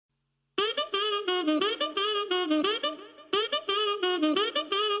Hello,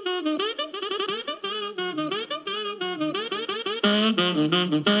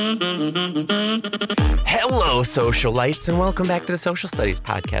 socialites, and welcome back to the Social Studies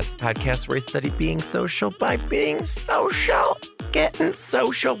Podcast, the podcast where we study being social by being social. Getting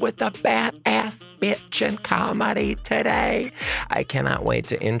social with a badass bitch in comedy today. I cannot wait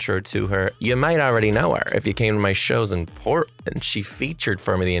to intro to her. You might already know her if you came to my shows in Portland. She featured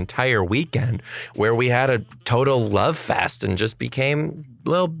for me the entire weekend where we had a total love fest and just became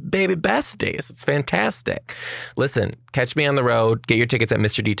little baby besties. It's fantastic. Listen, catch me on the road. Get your tickets at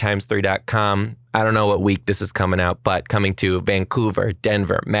MrDtimes3.com. I don't know what week this is coming out, but coming to Vancouver,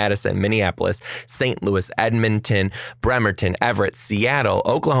 Denver, Madison, Minneapolis, St. Louis, Edmonton, Bremerton, Everett, Seattle,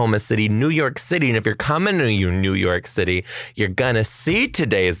 Oklahoma City, New York City. And if you're coming to New York City, you're going to see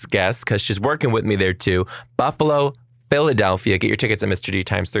today's guest because she's working with me there too. Buffalo, Philadelphia. Get your tickets at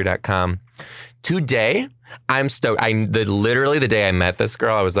MrDtimes3.com. Today, I'm stoked. Literally the day I met this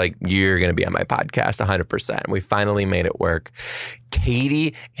girl, I was like, you're going to be on my podcast 100%. We finally made it work.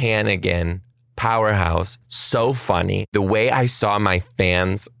 Katie Hannigan, powerhouse, so funny. The way I saw my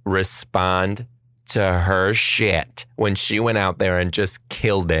fans respond to her shit when she went out there and just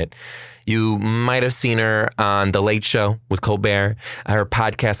killed it. You might have seen her on The Late Show with Colbert. Her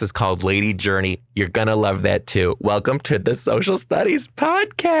podcast is called Lady Journey. You're going to love that too. Welcome to the Social Studies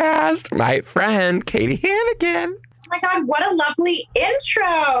Podcast, my friend, Katie Hannigan. Oh my God, what a lovely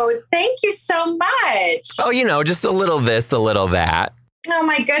intro. Thank you so much. Oh, just a little this, a little that. Oh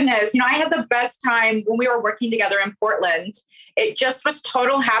my goodness. I had the best time when we were working together in Portland. It just was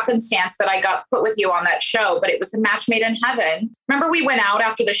total happenstance that I got put with you on that show, but it was a match made in heaven. Remember we went out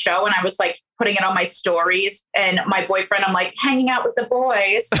after the show and I was like putting it on my stories and my boyfriend, I'm like hanging out with the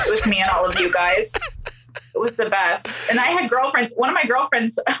boys. It was me and all of you guys. It was the best. And I had girlfriends. One of my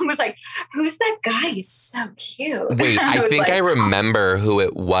girlfriends was like, who's that guy? He's so cute. Wait, I think I remember who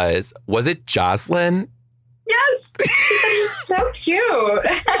it was. Was it Jocelyn? Yes. She said he's so cute.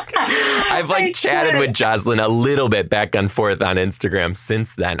 I've chatted with Jocelyn a little bit back and forth on Instagram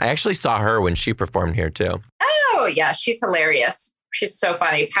since then. I actually saw her when she performed here too. Oh yeah. She's hilarious. She's so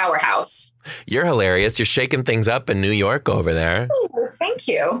funny. Powerhouse. You're hilarious. You're shaking things up in New York over there. Oh, thank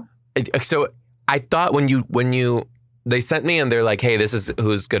you. So I thought when they sent me and they're like, hey, this is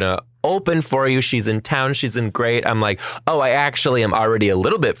who's going to open for you. She's in town. She's in great. I'm like, oh, I actually am already a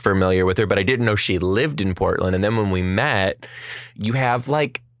little bit familiar with her, but I didn't know she lived in Portland. And then when we met, you have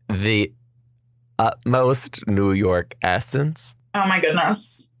like the utmost New York essence. Oh my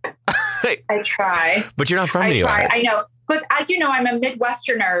goodness. I try. But you're not from New York. I know. Because as you know, I'm a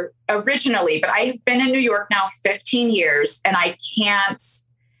Midwesterner originally, but I have been in New York now 15 years and I can't.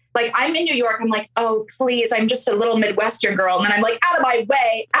 I'm in New York. I'm like, oh, please. I'm just a little Midwestern girl. And then I'm like, out of my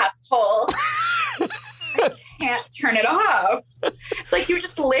way, asshole. I can't turn it off. It's like you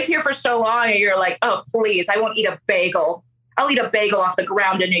just live here for so long and you're like, oh, please. I won't eat a bagel. I'll eat a bagel off the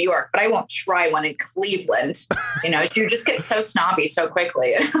ground in New York, but I won't try one in Cleveland. You just get so snobby so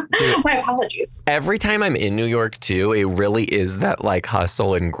quickly. Dude, my apologies. Every time I'm in New York too, it really is that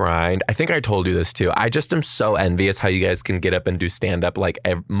hustle and grind. I think I told you this too. I just am so envious how you guys can get up and do stand up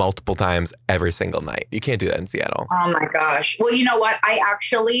multiple times every single night. You can't do that in Seattle. Oh my gosh. Well, you know what? I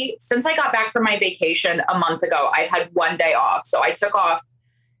actually, since I got back from my vacation a month ago, I had one day off. So I took off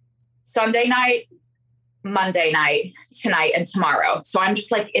Sunday night, Monday night, tonight, and tomorrow. So I'm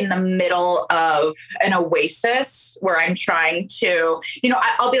just in the middle of an oasis where I'm trying to,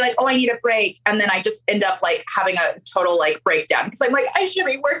 I'll be like, oh, I need a break. And then I just end up having a total breakdown because I'm like, I should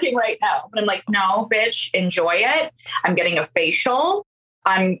be working right now. But I'm like, no, bitch, enjoy it. I'm getting a facial.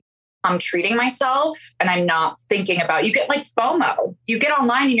 I'm treating myself and I'm not thinking about, you get FOMO. You get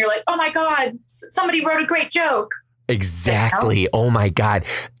online and you're like, oh my God, somebody wrote a great joke. Exactly. Oh my God.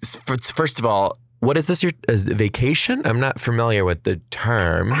 First of all, what is this, your vacation? I'm not familiar with the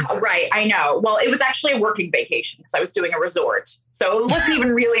term. Right, I know. Well, it was actually a working vacation because I was doing a resort. So it wasn't even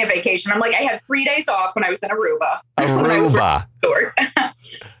really a vacation. I'm like, I had 3 days off when I was in Aruba. Aruba.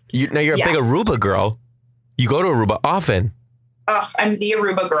 You're a Yes. big Aruba girl. You go to Aruba often. Oh, I'm the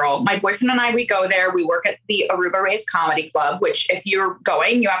Aruba girl. My boyfriend and I, we go there. We work at the Aruba Race Comedy Club, which if you're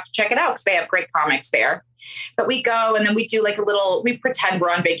going, you have to check it out because they have great comics there. But we go and then we do we pretend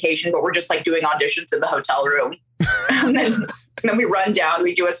we're on vacation, but we're just doing auditions in the hotel room. and then we run down,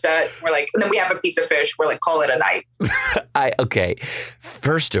 we do a set. We're and then we have a piece of fish. We're call it a night. Okay.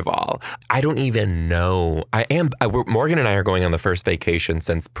 First of all, I don't even know. Morgan and I are going on the first vacation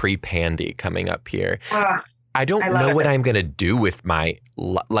since pre-Pandy coming up here. I don't know what I'm going to do with my,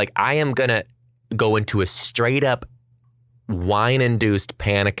 I am going to go into a straight up wine-induced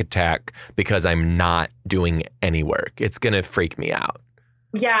panic attack because I'm not doing any work. It's going to freak me out.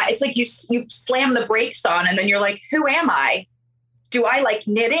 Yeah, it's like you slam the brakes on and then you're like, who am I? Do I like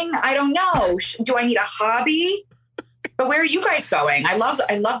knitting? I don't know. Do I need a hobby? But where are you guys going? I love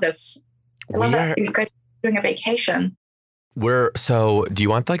this. I love that you guys are doing a vacation. So do you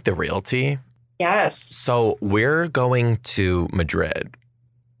want like the realty? Yes. So we're going to Madrid.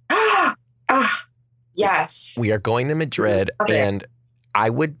 Yes. We are going to Madrid, and I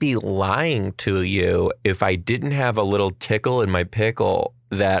would be lying to you if I didn't have a little tickle in my pickle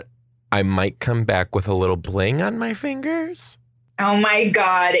that I might come back with a little bling on my fingers. Oh my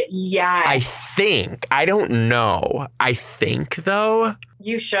God. Yes. I think. I don't know. I think, though.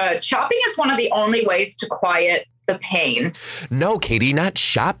 You should. Shopping is one of the only ways to quiet the pain. No, Katie, not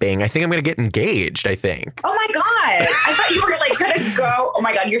shopping. I think I'm going to get engaged, I think. Oh my God. I thought you were like going to go. Oh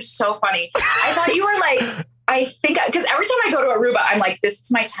my God, you're so funny. I thought you were like, I think, because every time I go to Aruba, I'm like, this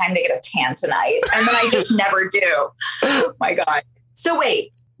is my time to get a tan tonight. And then I just never do. Oh my God. So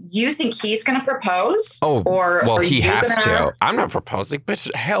wait, you think he's going to propose? Oh, or well, he has to. I'm not proposing, but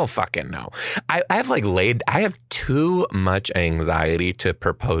hell fucking no. I have too much anxiety to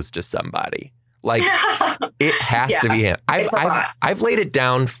propose to somebody. Like it has to be him. I've laid it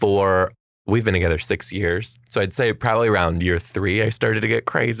down for, we've been together 6 years. So I'd say probably around year 3, I started to get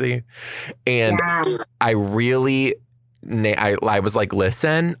crazy. And I really, I was like,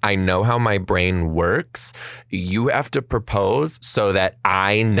 listen, I know how my brain works. You have to propose so that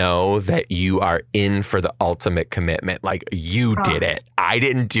I know that you are in for the ultimate commitment. Like you did it. I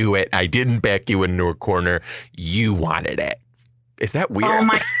didn't do it. I didn't back you into a corner. You wanted it. Is that weird? Oh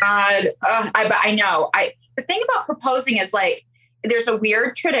my God. I know. The thing about proposing is like, there's a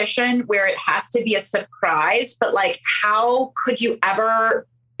weird tradition where it has to be a surprise, but like, how could you ever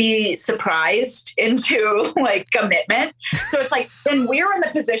be surprised into like commitment? So it's like, then we're in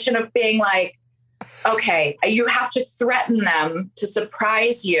the position of being like, okay, you have to threaten them to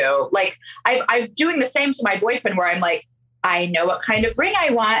surprise you. Like I'm doing the same to my boyfriend where I'm like, I know what kind of ring I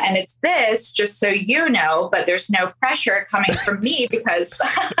want, and it's this, just so you know, but there's no pressure coming from me because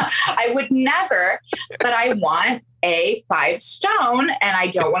I would never, but I want a 5 stone and I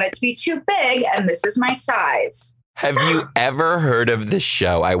don't want it to be too big, and this is my size. Have you ever heard of this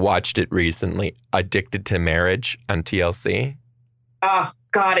show? I watched it recently, Addicted to Marriage on TLC. Oh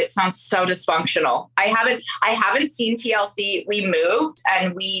God, it sounds so dysfunctional. I haven't seen TLC. We moved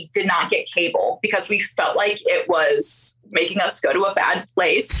and we did not get cable because we felt like it was making us go to a bad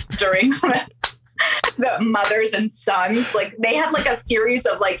place during the mothers and sons. Like they had like a series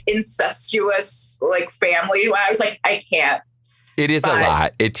of like incestuous like family. I was like, I can't. It is a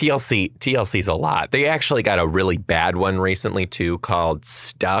lot. TLC's a lot. They actually got a really bad one recently too called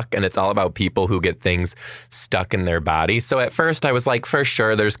Stuck, and it's all about people who get things stuck in their body. So at first I was like, for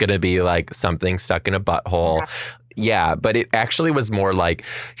sure there's going to be like something stuck in a butthole. Yeah, but it actually was more like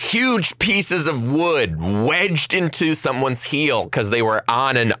huge pieces of wood wedged into someone's heel because they were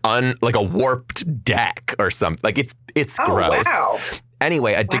on like a warped deck or something. Like it's gross. Wow.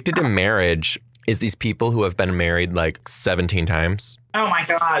 Anyway, Addicted to Marriage is these people who have been married like 17 times. Oh my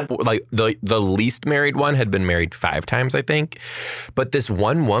God. Like the least married one had been married 5 times, I think. But this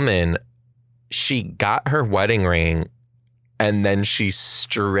one woman, she got her wedding ring and then she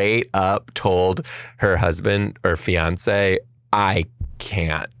straight up told her husband or fiance, I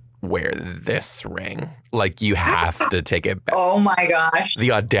can't wear this ring. Like you have to take it back. Oh my gosh.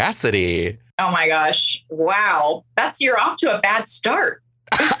 The audacity. Oh my gosh. Wow. You're off to a bad start.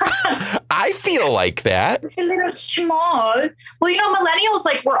 I feel like that. It's a little small. Well, you know, millennials,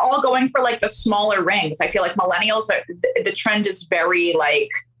 like we're all going for like the smaller rings. I feel like millennials, the trend is very like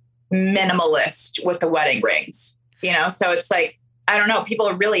minimalist with the wedding rings, you know? So it's like, I don't know, people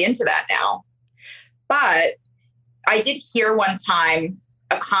are really into that now. But I did hear one time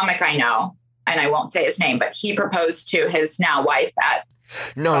a comic I know, and I won't say his name, but he proposed to his now wife at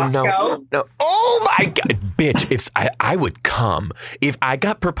No. Oh my God, bitch. If I would come. If I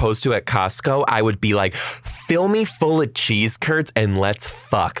got proposed to at Costco, I would be like, fill me full of cheese curds and let's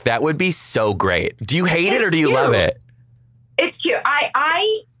fuck. That would be so great. Do you hate it or do you love it? It's cute.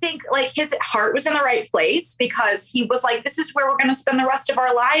 I think like his heart was in the right place because he was like, this is where we're going to spend the rest of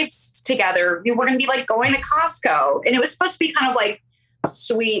our lives together. We're going to be like going to Costco. And it was supposed to be kind of like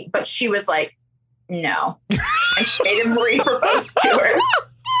sweet, but she was like, no. And she made him re-propose to her.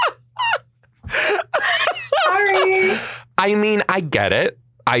 Sorry. I mean, I get it.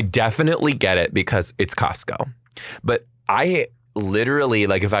 I definitely get it because it's Costco. But I literally,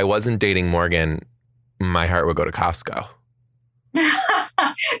 like, if I wasn't dating Morgan, my heart would go to Costco.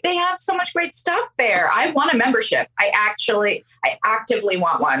 They have so much great stuff there. I want a membership. I actively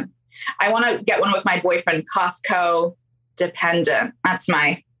want one. I want to get one with my boyfriend. Costco dependent. That's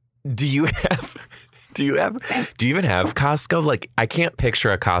my. Do you even have Costco? Like, I can't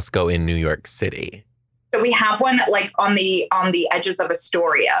picture a Costco in New York City. So we have one like on the edges of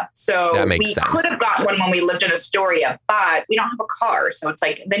Astoria. So we could have got one when we lived in Astoria, but we don't have a car. So it's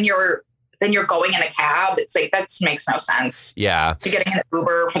like, then you're going in a cab. It's like, that makes no sense. Yeah. You're getting an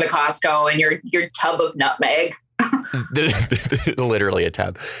Uber for the Costco and your tub of nutmeg. Literally a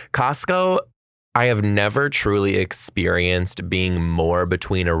tub. Costco, I have never truly experienced being more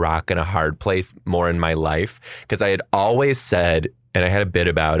between a rock and a hard place more in my life, because I had always said, and I had a bit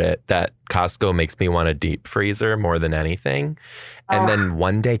about it, that Costco makes me want a deep freezer more than anything. And then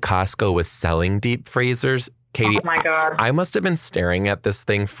one day Costco was selling deep freezers. Katie, oh my God. I must have been staring at this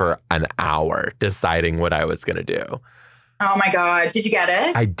thing for an hour deciding what I was going to do. Oh my God. Did you get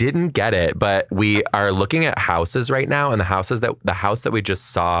it? I didn't get it, but we are looking at houses right now. And the house that we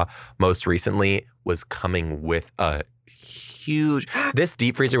just saw most recently was coming with a huge, this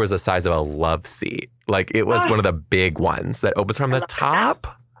deep freezer was the size of a love seat. Like, it was one of the big ones that opens from the top.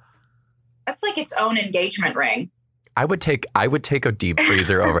 That's like its own engagement ring. I would take a deep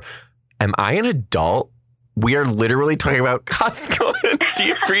freezer over. Am I an adult? We are literally talking about Costco and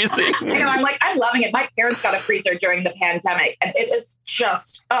deep freezing. I know, I'm loving it. My parents got a freezer during the pandemic, and it is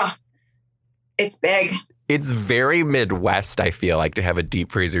just, it's big. It's very Midwest, I feel like, to have a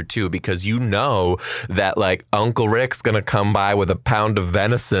deep freezer too, because you know that like Uncle Rick's gonna come by with a pound of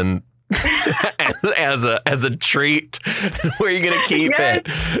venison as a treat. Where are you gonna keep it?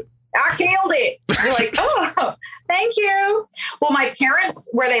 I killed it. You're like, oh, thank you. Well, my parents,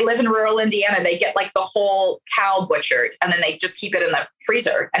 where they live in rural Indiana, they get like the whole cow butchered and then they just keep it in the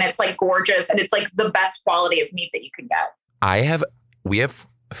freezer. And it's like gorgeous. And it's like the best quality of meat that you can get. We have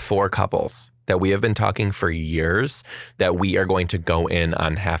 4 couples that we have been talking for years that we are going to go in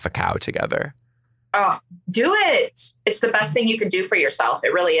on half a cow together. Oh, do it. It's the best thing you can do for yourself.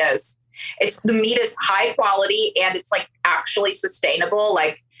 It really is. The meat is high quality and it's like actually sustainable.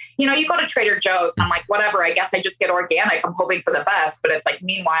 Like, you know, you go to Trader Joe's and I'm like, whatever, I guess I just get organic. I'm hoping for the best. But it's like,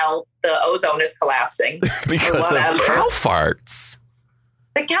 meanwhile, the ozone is collapsing. Because of cow farts.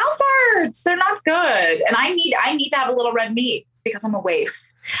 The cow farts, they're not good. And I need to have a little red meat because I'm a waif.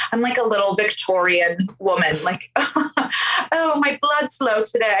 I'm like a little Victorian woman. Like, oh, my blood's low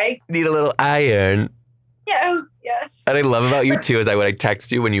today. Need a little iron. Yeah, oh, yes. And I love about you too is when I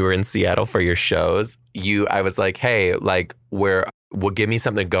text you when you were in Seattle for your shows, I was like, hey, like give me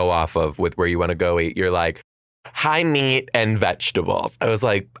something to go off of with where you want to go eat. You're like, high meat and vegetables. I was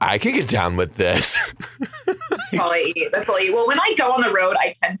like, I could get down with this. That's all I eat. Well, when I go on the road,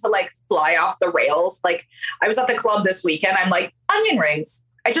 I tend to like fly off the rails. Like I was at the club this weekend. I'm like, onion rings.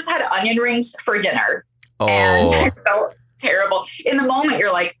 I just had onion rings for dinner. Oh. And it felt terrible. In the moment,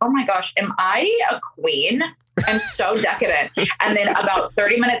 you're like, oh my gosh, am I a queen? I'm so decadent. And then about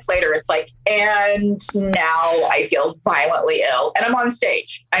 30 minutes later, it's like, and now I feel violently ill. And I'm on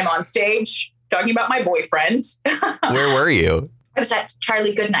stage talking about my boyfriend. Where were you? I was at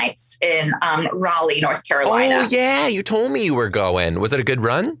Charlie Goodnight's in Raleigh, North Carolina. Oh, yeah. You told me you were going. Was it a good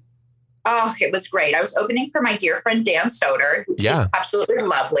run? Oh, it was great. I was opening for my dear friend, Dan Soder, who is absolutely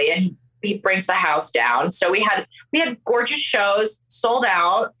lovely. And he brings the house down. So we had gorgeous shows, sold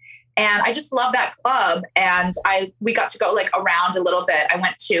out. And I just love that club. And we got to go like around a little bit. I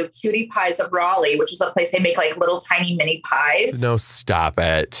went to Cutie Pies of Raleigh, which is a place they make like little tiny mini pies. No, stop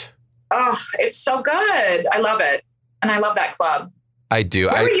it. Oh, it's so good. I love it. And I love that club. I do.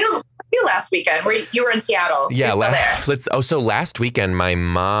 Where were you last weekend? You were in Seattle. Yeah. So last weekend, my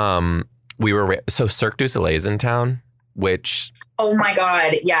mom, Cirque du Soleil's in town, which. Oh my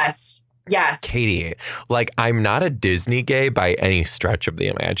God. Yes. Yes. Katie, like I'm not a Disney gay by any stretch of the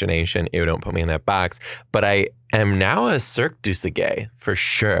imagination. Ew, don't put me in that box. But I am now a Cirque du Soleil gay for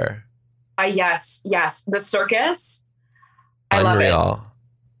sure. Yes. The circus. I love it.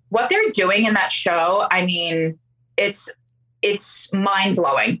 What they're doing in that show, I mean, it's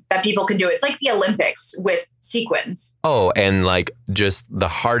mind-blowing that people can do it. It's like the Olympics with sequins. Oh, and like just the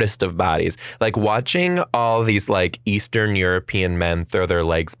hardest of bodies. Like watching all these like Eastern European men throw their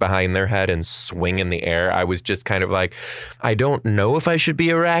legs behind their head and swing in the air. I was just kind of like, I don't know if I should be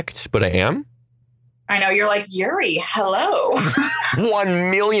erect, but I am. I know. You're like, Yuri, hello.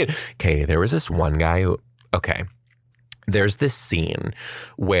 1 million. Katie, there was this one guy who, okay, there's this scene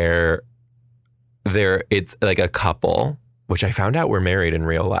where it's like a couple, which I found out were married in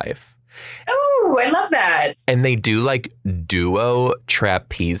real life. Oh, I love that. And they do like duo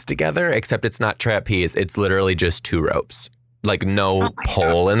trapeze together, except it's not trapeze. It's literally just 2 ropes. like no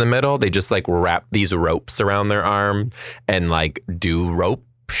pole in the middle. They just like wrap these ropes around their arm and like do rope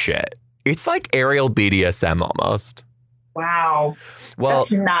shit. It's like aerial BDSM almost. Wow. Well,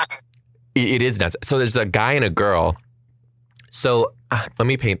 that's nuts. It is nuts. So there's a guy and a girl. So let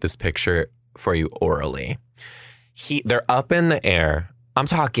me paint this picture for you orally. They're up in the air. I'm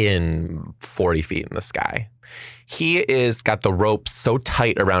talking 40 feet in the sky. He is got the rope so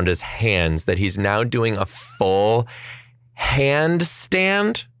tight around his hands that he's now doing a full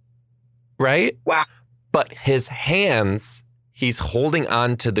handstand, right? Wow. But his hands, he's holding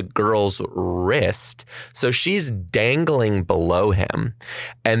on to the girl's wrist. So she's dangling below him.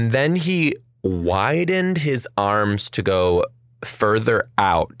 And then he widened his arms to go further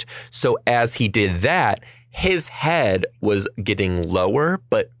out. So as he did that, his head was getting lower,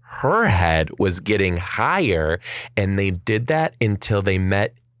 but her head was getting higher. And they did that until they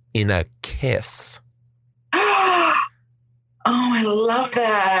met in a kiss. Oh, I love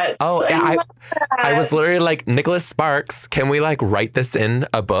that. Oh, I was literally like, Nicholas Sparks, can we like write this in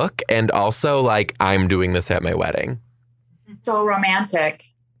a book? And also like, I'm doing this at my wedding. So romantic.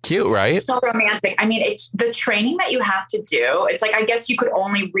 Cute, right? So romantic. I mean, it's the training that you have to do. It's like, I guess you could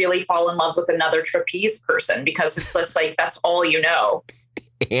only really fall in love with another trapeze person because it's just like, that's all you know.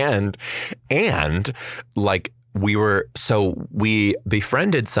 And like we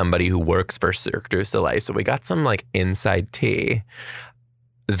befriended somebody who works for Cirque du Soleil. So we got some like inside tea.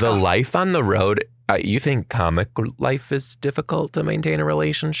 The life on the road, you think comic life is difficult to maintain a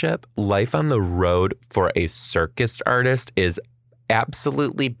relationship? Life on the road for a circus artist is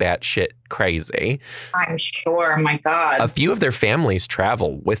absolutely batshit crazy. I'm sure. My God. A few of their families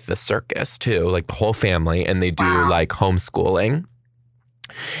travel with the circus too, like the whole family, and they do like homeschooling.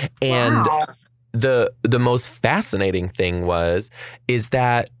 And the most fascinating thing is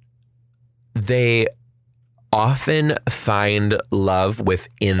that they often find love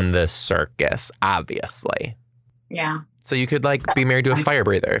within the circus, obviously. Yeah. So you could like be married to a fire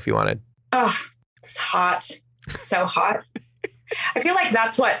breather if you wanted. Oh, it's hot. So hot. I feel like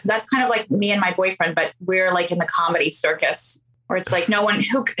that's kind of like me and my boyfriend, but we're like in the comedy circus where it's like no one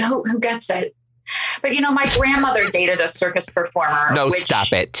who gets it. But you know, my grandmother dated a circus performer. No,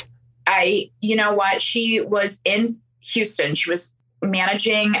 stop it. You know what? She was in Houston. She was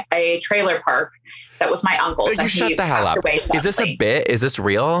managing a trailer park that was my uncle's. You shut the hell up. Is this a bit? Is this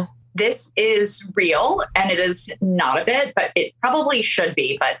real? This is real, and it is not a bit, but it probably should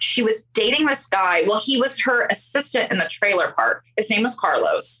be. But she was dating this guy. Well, he was her assistant in the trailer park. His name was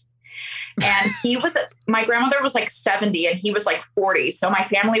Carlos. And my grandmother was like 70 and he was like 40. So my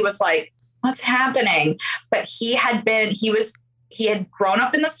family was like, what's happening? But he had grown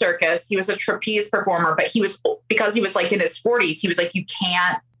up in the circus. He was a trapeze performer, but because he was like in his 40s, he was like, you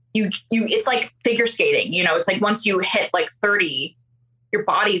can't, it's like figure skating, you know, it's like once you hit like 30, your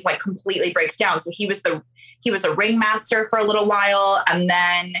body's like completely breaks down. So he was a ringmaster for a little while. And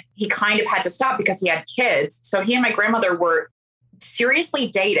then he kind of had to stop because he had kids. So he and my grandmother were seriously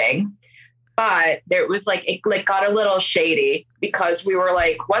dating, but there was like, it like got a little shady because we were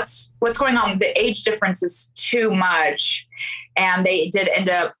like, what's going on? The age difference is too much. And it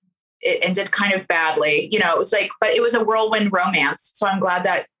ended kind of badly, you know, it was like, but it was a whirlwind romance. So I'm glad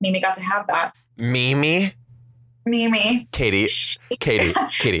that Mimi got to have that. Mimi. Katie. She's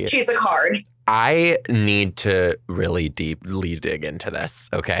a card. I need to really deeply dig into this.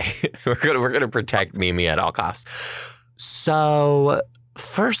 Okay. We're gonna protect Mimi at all costs. So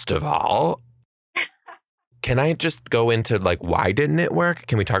first of all, can I just go into like, why didn't it work?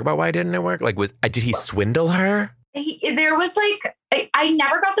 Can we talk about why didn't it work? Like, did he swindle her? There was like, I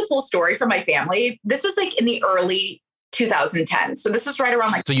never got the full story from my family. This was like in the early 2010. So this was right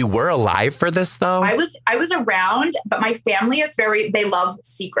around like. So you were alive for this though? I was around, but my family is they love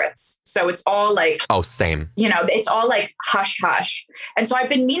secrets. So it's all like. Oh, same. You know, it's all like hush hush. And so I've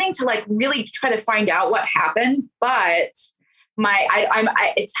been meaning to like really try to find out what happened, but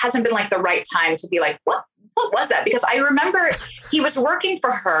it hasn't been like the right time to be like, what was that? Because I remember he was working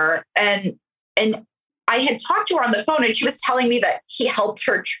for her and I had talked to her on the phone and she was telling me that he helped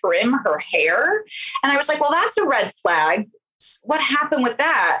her trim her hair. And I was like, well, that's a red flag. What happened with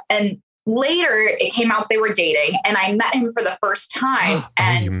that? And later it came out they were dating and I met him for the first time.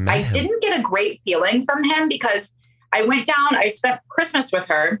 And I didn't get a great feeling from him because I went down, I spent Christmas with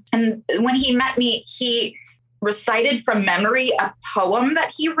her. And when he met me, he recited from memory a poem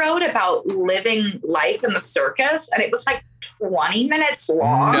that he wrote about living life in the circus. And it was like 20 minutes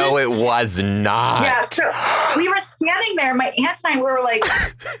long. No, it was not. Yeah. So we were standing there. My aunt and I were like,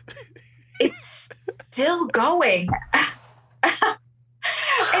 it's still going.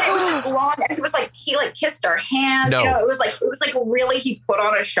 And it was just long. And it was like, he like kissed our hands. No. You know, it was like really, he put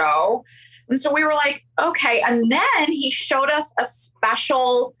on a show. And so we were like, okay. And then he showed us a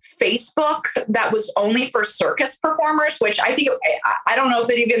special Facebook that was only for circus performers, which I think, I don't know if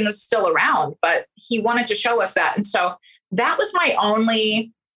it even is still around, but he wanted to show us that. And so that was my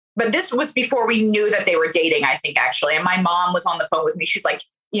only, but this was before we knew that they were dating, I think, actually. And my mom was on the phone with me. She's like,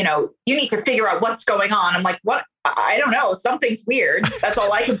 you know, you need to figure out what's going on. I'm like, what? I don't know. Something's weird. That's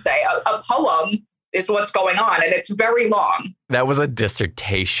all I can say. A poem is what's going on. And it's very long. That was a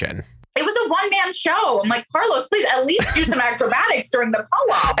dissertation. It was a one-man show. I'm like, Carlos, please at least do some acrobatics during the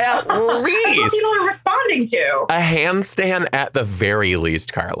poem. At That's what least. people are responding to. A handstand at the very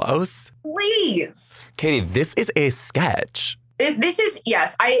least, Carlos. Please. Katie, this is a sketch. This is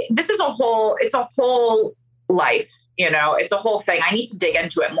it's a whole life, you know, it's a whole thing. I need to dig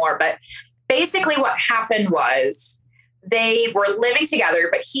into it more. But basically what happened was they were living together,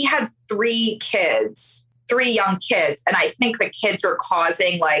 but he had 3 young kids. And I think the kids were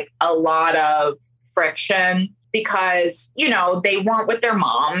causing like a lot of friction because, you know, they weren't with their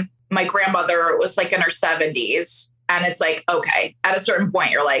mom. My grandmother was like in her 70s. And it's like, okay, at a certain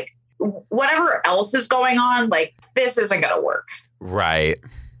point, you're like, whatever else is going on, like this isn't going to work. Right.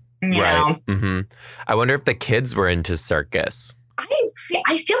 You know? Mm-hmm. I wonder if the kids were into circus.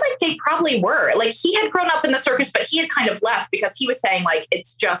 I feel like they probably were. Like he had grown up in the circus, but he had kind of left because he was saying like,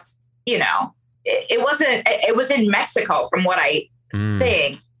 it's just, you know, it was in Mexico from what I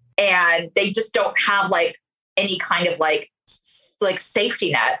think. And they just don't have like any kind of like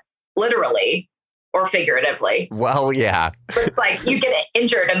safety net, literally or figuratively. Well, yeah. But it's like you get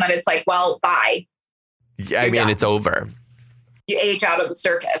injured and then it's like, well, bye. Yeah, I mean, it's over. You age out of the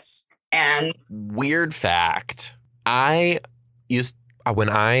circus. And weird fact. When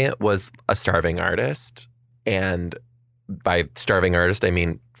I was a starving artist, and by starving artist, I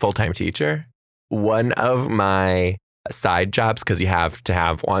mean full-time teacher, one of my side jobs, because you have to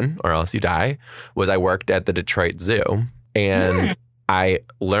have one or else you die, was I worked at the Detroit Zoo. And I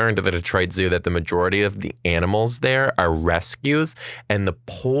learned at the Detroit Zoo that the majority of the animals there are rescues, and the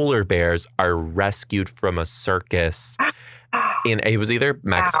polar bears are rescued from a circus. It was either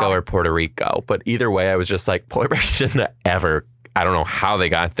Mexico or Puerto Rico. But either way, I was just like, polar bears shouldn't have ever, I don't know how they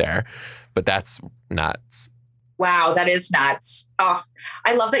got there, but that's nuts. Wow, that is nuts. Oh,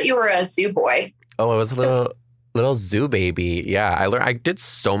 I love that you were a zoo boy. Oh, I was a little zoo baby. Yeah, I did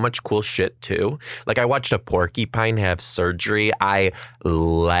so much cool shit too. Like I watched a porcupine have surgery. I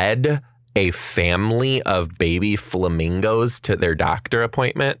led a family of baby flamingos to their doctor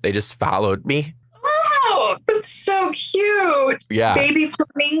appointment. They just followed me. Oh, that's so cute. Yeah. Baby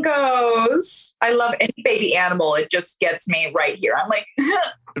flamingos. I love any baby animal. It just gets me right here. I'm like,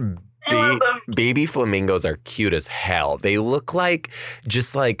 I love them. Baby flamingos are cute as hell. They look like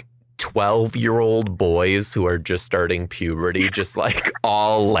just like 12-year-old boys who are just starting puberty, just like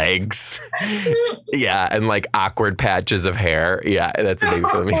all legs. Yeah. And like awkward patches of hair. Yeah. That's a baby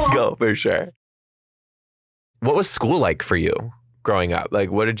flamingo for sure. What was school like for you growing up?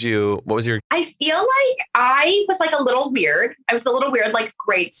 Like, what was your... I feel like I was like a little weird. I was a little weird, like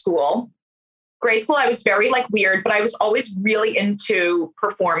grade school. Grade school, I was very like weird, but I was always really into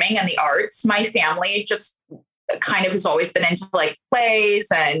performing and the arts. My family just kind of has always been into like plays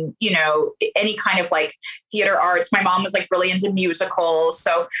and, you know, any kind of like theater arts. My mom was like really into musicals.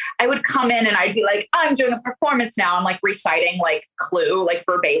 So I would come in and I'd be like, I'm doing a performance now. I'm like reciting like Clue, like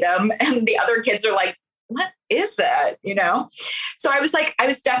verbatim. And the other kids are like, what is that? You know? So I was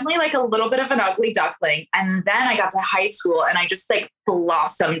definitely like a little bit of an ugly duckling. And then I got to high school and I just like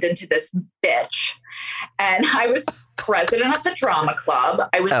blossomed into this bitch. And I was president of the drama club.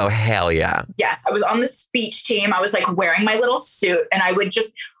 Oh, hell yeah. Yes. I was on the speech team. I was like wearing my little suit and I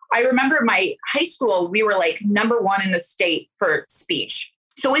remember my high school, we were like #1 in the state for speech.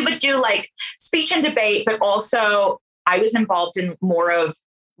 So we would do like speech and debate, but also I was involved in more of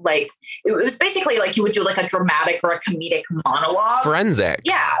like, it was basically like you would do like a dramatic or a comedic monologue. Forensics.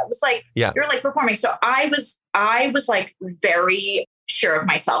 Yeah. It was like, you're like performing. So I was like very sure of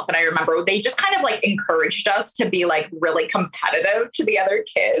myself. And I remember they just kind of like encouraged us to be like really competitive to the other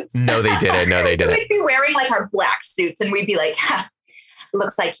kids. No, they didn't. So we'd be wearing like our black suits and we'd be like,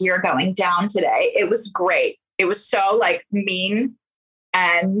 looks like you're going down today. It was great. It was so like mean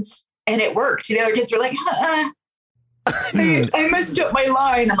and it worked. The other kids were like, I messed up my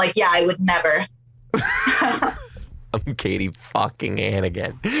line. I'm like, yeah, I would never. I'm Katie fucking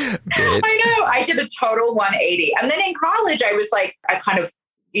Hannigan. Bitch. I know. I did a total 180. And then in college, I was like, I kind of,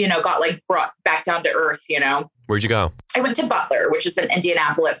 you know, got like brought back down to earth, you know. Where'd you go? I went to Butler, which is in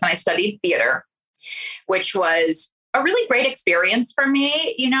Indianapolis, and I studied theater, which was a really great experience for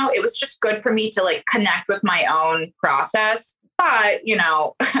me. You know, it was just good for me to like connect with my own process. But, you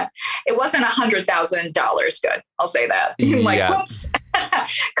know, it wasn't $100,000 good. I'll say that. Like, whoops,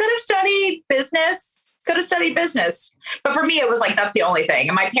 could have studied business. But for me, it was like, that's the only thing.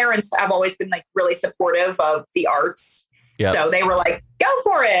 And my parents have always been like really supportive of the arts. Yep. So they were like, go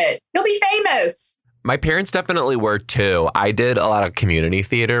for it. You'll be famous. My parents definitely were too. I did a lot of community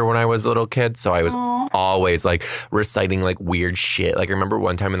theater when I was a little kid. So I was always like reciting like weird shit. Like I remember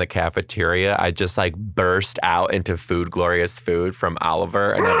one time in the cafeteria, I just like burst out into Food Glorious Food from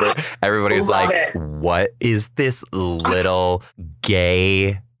Oliver. And everybody's like, what is this little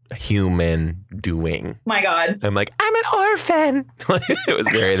gay human doing? My God. I'm like, I'm an orphan. It was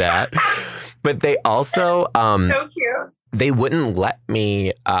very that. But they also, so cute. They wouldn't let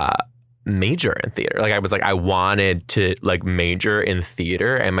me, major in theater. Like I was like, I wanted to like major in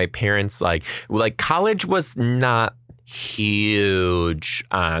theater, and my parents like college was not huge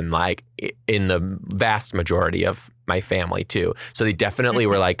on like in the vast majority of my family too. So they definitely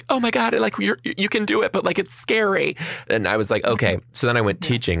were like, oh my God, like you can do it, but like it's scary. And I was like, okay. So then I went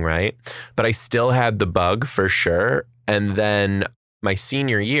teaching, right? But I still had the bug for sure. And then my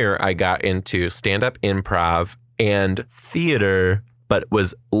senior year, I got into stand-up improv and theater, but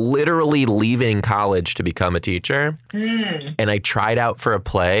was literally leaving college to become a teacher. And I tried out for a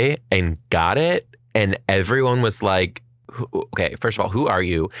play and got it. And everyone was like, okay, first of all, who are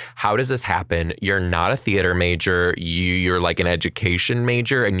you? How does this happen? You're not a theater major. You're like an education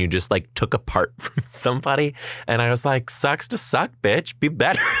major, and you just like took a part from somebody. And I was like, sucks to suck, bitch. Be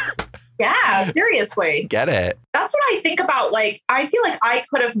better. Yeah, seriously. Get it. That's what I think about. Like, I feel like I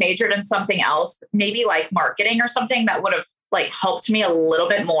could have majored in something else, maybe like marketing or something that would have like helped me a little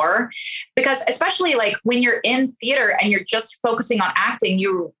bit more, because especially like when you're in theater and you're just focusing on acting,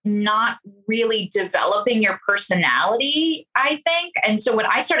 you're not really developing your personality, I think. And so when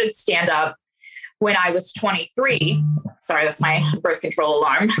I started stand up when I was 23, sorry, that's my birth control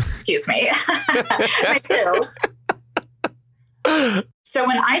alarm. Excuse me. My pills. So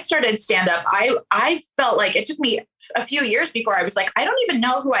when I started stand up, I felt like it took me a few years before I was like, I don't even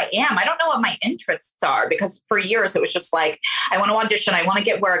know who I am. I don't know what my interests are, because for years it was just like, I want to audition. I want to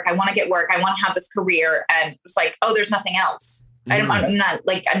get work. I want to have this career. And it was like, oh, there's nothing else. I'm not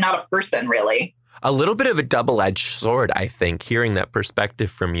a person really. A little bit of a double-edged sword, I think, hearing that perspective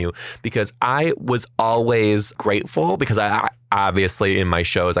from you, because I was always grateful, because I obviously in my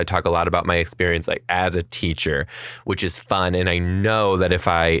shows, I talk a lot about my experience like as a teacher, which is fun. And I know that if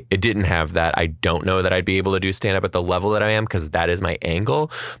I didn't have that, I don't know that I'd be able to do stand-up at the level that I am, because that is my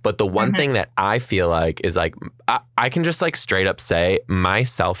angle. But the one thing that I feel like is like, I can just like straight up say my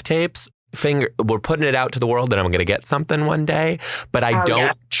self-tapes, we're putting it out to the world and I'm going to get something one day, but I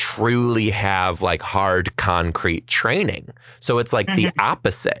don't truly have like hard concrete training. So it's like the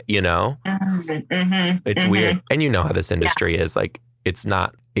opposite, you know? It's weird. And you know how this industry is, like, it's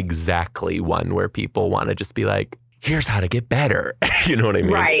not exactly one where people want to just be like, here's how to get better. You know what I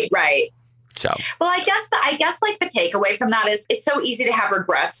mean? Right. So, well, I guess like the takeaway from that is it's so easy to have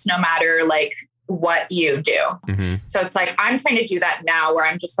regrets no matter like what you do. So it's like, I'm trying to do that now, where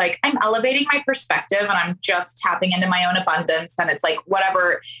I'm just like, I'm elevating my perspective and I'm just tapping into my own abundance. And it's like,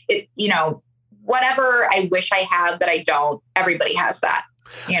 whatever I wish I had that I don't, everybody has that,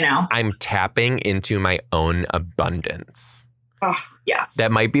 you know? I'm tapping into my own abundance. Oh, yes.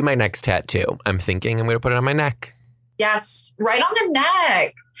 That might be my next tattoo. I'm thinking I'm going to put it on my neck. Yes, right on the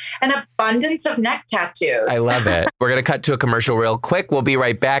neck. An abundance of neck tattoos. I love it. We're going to cut to a commercial real quick. We'll be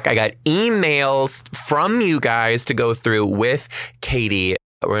right back. I got emails from you guys to go through with Katie.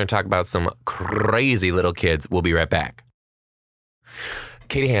 We're going to talk about some crazy little kids. We'll be right back.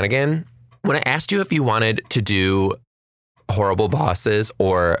 Katie Hannigan, when I asked you if you wanted to do horrible bosses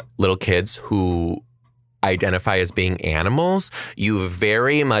or little kids who identify as being animals, you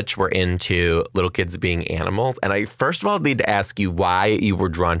very much were into little kids being animals. And I first of all need to ask you why you were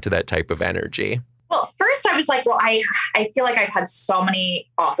drawn to that type of energy. Well, first I was like, well, I feel like I've had so many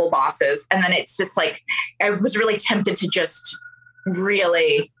awful bosses. And then it's just like, I was really tempted to just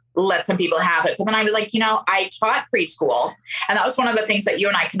really let some people have it. But then I was like, I taught preschool. And that was one of the things that you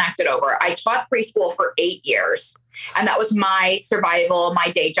and I connected over. I taught preschool for 8 years. And that was my survival, my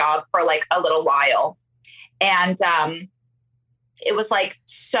day job for like a little while. And it was like,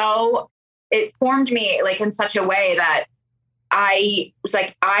 so it formed me like in such a way that I was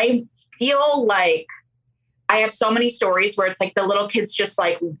like, I feel like I have so many stories where it's like the little kids just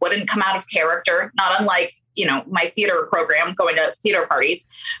like wouldn't come out of character, not unlike, my theater program, going to theater parties,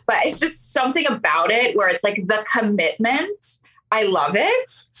 but it's just something about it where it's like the commitment. I love it.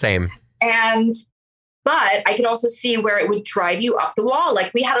 Same. And But I could also see where it would drive you up the wall.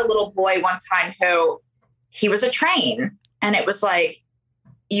 Like we had a little boy one time who he was a train, and it was like,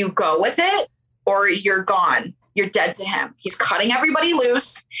 you go with it or you're gone. You're dead to him. He's cutting everybody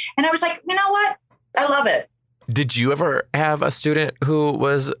loose. And I was like, you know what? I love it. Did you ever have a student who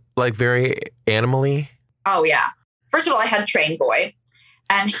was like very animal-y? Oh, yeah. First of all, I had Train Boy,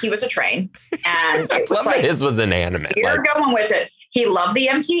 and he was a train. And it was like, his was inanimate. You're going with it. He loved the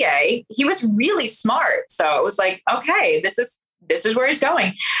MTA. He was really smart. So it was like, okay, this is where he's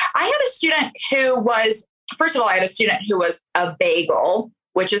going. I had a student who was, first of all, I had a student who was a bagel,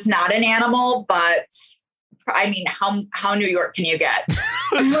 which is not an animal, but I mean, how New York can you get?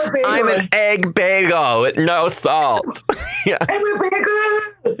 I'm an egg bagel with no salt. Yeah. I'm a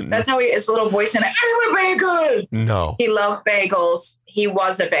bagel. That's how his little voice in it. I'm a bagel. No. He loved bagels. He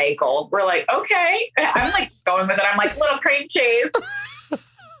was a bagel. We're like, okay. I'm like just going with it. I'm like, little cream cheese.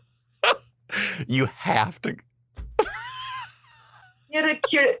 You have to. You know,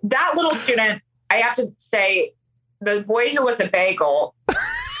 that little student, I have to say, the boy who was a bagel,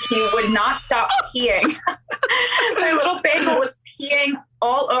 he would not stop peeing. My little bagel was peeing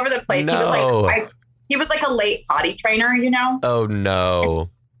all over the place. No. He was like a late potty trainer, you know? Oh,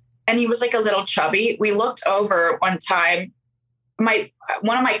 no. And he was like a little chubby. We looked over one time.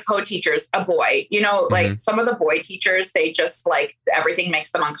 One of my co-teachers, a boy, you know, like some of the boy teachers, they just like everything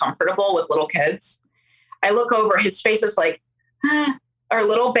makes them uncomfortable with little kids. I look over, his face is like, our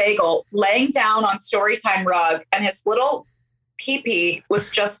little bagel laying down on storytime rug, and his little pee-pee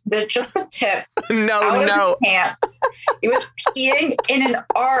was just the tip. No. His pants. He was peeing in an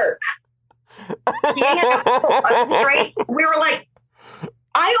arc. Peeing in a straight. We were like,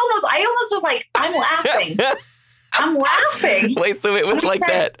 I almost was like, I'm laughing. Wait, so it was like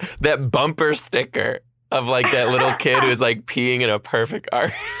that bumper sticker of like that little kid who was like peeing in a perfect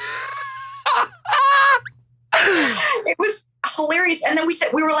arc. It was hilarious. And then we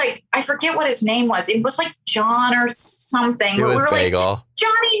were like, I forget what his name was. It was like John or something. It was we were Bagel. Like,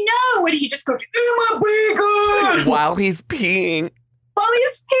 Johnny, no. And he just goes, "Oh, my bagel." While he's peeing.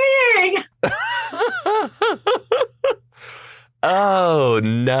 Oh,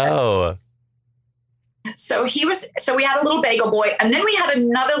 no. So we had a little bagel boy, and then we had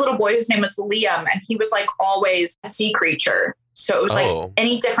another little boy whose name was Liam, and he was like always a sea creature. So it was like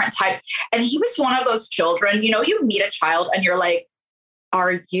any different type. And he was one of those children, you know, you meet a child and you're like,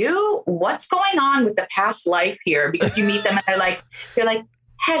 what's going on with the past life here? Because you meet them and they're like,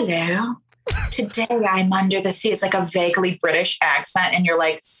 hello, today I'm under the sea. It's like a vaguely British accent. And you're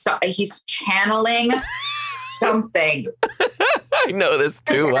like, he's channeling something. I know this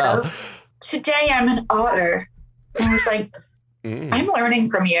too well. Today I'm an otter. And I was like, I'm learning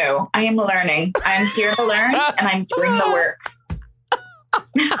from you. I am learning. I'm here to learn, and I'm doing the work.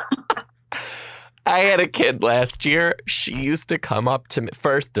 I had a kid last year. She used to come up to me.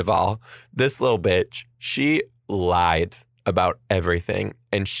 First of all, this little bitch, she lied about everything.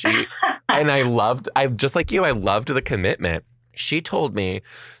 And I just like you, I loved the commitment. She told me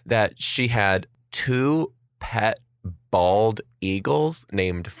that she had 2 pet bald eagles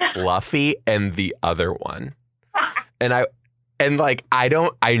named Fluffy and the other one. I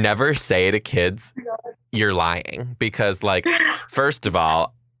never say to kids, you're lying, because like, first of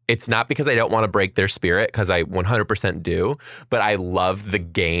all, it's not because I don't want to break their spirit, because I 100% do, but I love the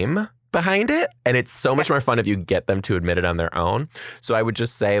game behind it. And it's so much more fun if you get them to admit it on their own. So I would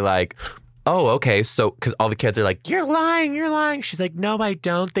just say like, oh, okay. So, because all the kids are like, you're lying. She's like, no, I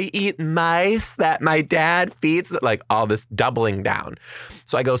don't. They eat mice that my dad feeds, like all this doubling down.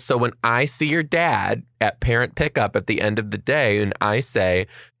 So I go, so when I see your dad at parent pickup at the end of the day, and I say,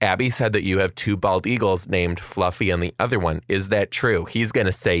 Abby said that you have 2 bald eagles named Fluffy and the other one, is that true? He's going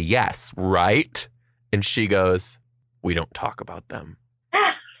to say yes, right? And she goes, we don't talk about them.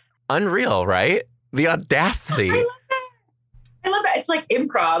 Unreal, right? The audacity. I love it. It's like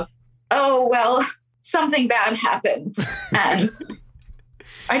improv. Oh, well, something bad happened. And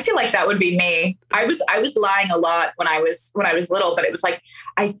I feel like that would be me. I was lying a lot when I was little, but it was like,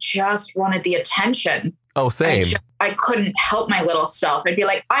 I just wanted the attention. Oh, same. I couldn't help my little self. I'd be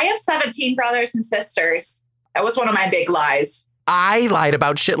like, I have 17 brothers and sisters. That was one of my big lies. I lied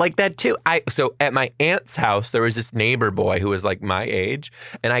about shit like that too. So at my aunt's house, there was this neighbor boy who was like my age,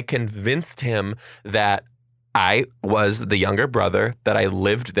 and I convinced him that I was the younger brother, that I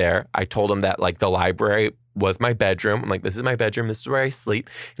lived there. I told him that like the library was my bedroom. I'm like, this is my bedroom. This is where I sleep.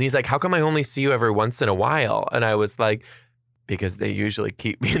 And he's like, how come I only see you every once in a while? And I was like, because they usually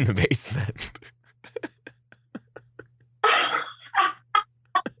keep me in the basement.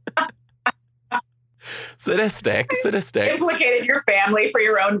 Sadistic. Implicated your family for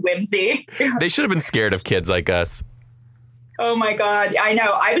your own whimsy. They should have been scared of kids like us. Oh my God. I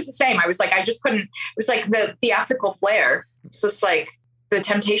know. I was the same. I was like, I just couldn't. It was like the theatrical flair. It's just like the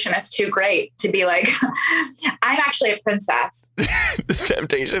temptation is too great to be like, I'm actually a princess. The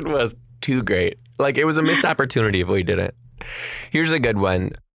temptation was too great. Like, it was a missed opportunity if we didn't. Here's a good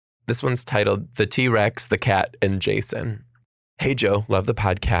one. This one's titled The T-Rex, the Cat, and Jason. Hey, Joe, love the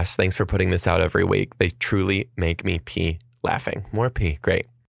podcast. Thanks for putting this out every week. They truly make me pee laughing. More pee. Great.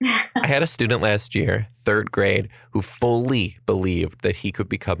 I had a student last year, 3rd grade, who fully believed that he could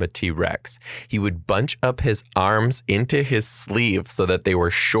become a T-Rex. He would bunch up his arms into his sleeves so that they were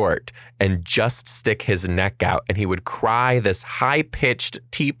short and just stick his neck out. And he would cry this high-pitched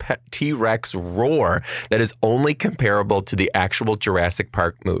T-Rex roar that is only comparable to the actual Jurassic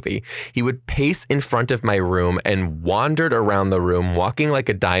Park movie. He would pace in front of my room and wandered around the room, walking like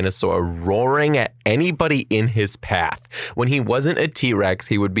a dinosaur, roaring at anybody in his path. When he wasn't a T-Rex,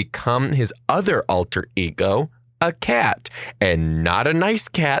 he would become his other alter ego, a cat, and not a nice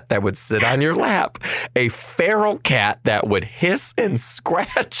cat that would sit on your lap, a feral cat that would hiss and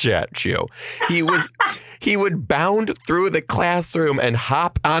scratch at you. He would bound through the classroom and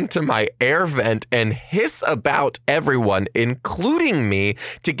hop onto my air vent and hiss about everyone, including me,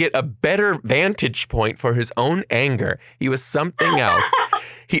 to get a better vantage point for his own anger. He was something else.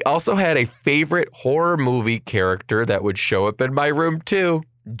 He also had a favorite horror movie character that would show up in my room too,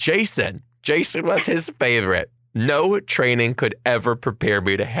 Jason. Jason was his favorite. No training could ever prepare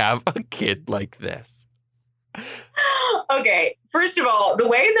me to have a kid like this. Okay, first of all, the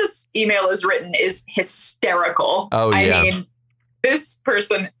way this email is written is hysterical. Oh, yeah. I mean, this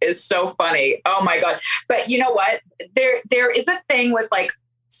person is so funny. Oh my God. But you know what? There is a thing with like,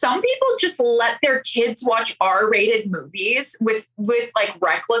 some people just let their kids watch R-rated movies with like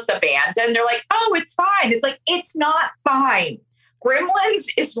reckless abandon. They're like, oh, it's fine. It's like, it's not fine. Gremlins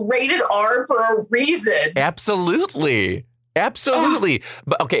is rated R for a reason. Absolutely.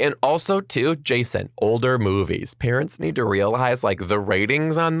 But okay, and also too, Jason, older movies. Parents need to realize like the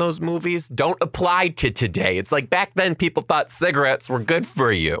ratings on those movies don't apply to today. It's like back then people thought cigarettes were good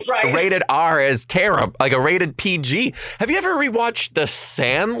for you. Right. Rated R is terrible, like a rated PG. Have you ever rewatched The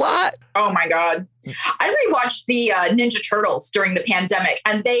Sandlot? Oh my God. I rewatched the Ninja Turtles during the pandemic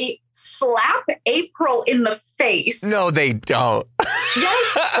and they slap April in the face. No, they don't.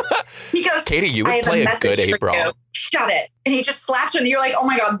 Yes. He goes, Katie, you would play a good April. Shut it. And he just slaps her and you're like, oh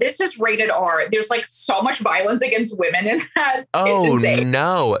my God, this is rated R. There's like so much violence against women in that. Oh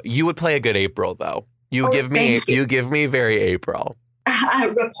no. You would play a good April though. You give me very April.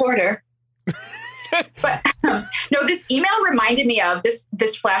 Reporter. But no, this email reminded me of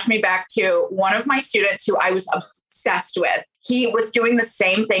this flashed me back to one of my students who I was obsessed with. He was doing the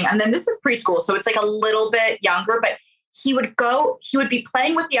same thing. And then this is preschool. So it's like a little bit younger, but he would be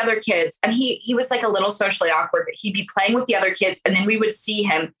playing with the other kids and he was like a little socially awkward, but he'd be playing with the other kids. And then we would see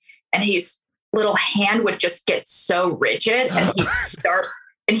him and his little hand would just get so rigid and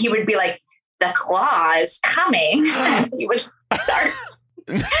he would be like, the claw is coming. And he would start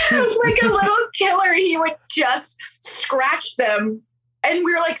like a little killer. He would just scratch them. And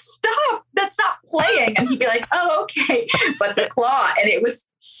we were like, stop, that's not playing. And he'd be like, oh, okay. But the claw, and it was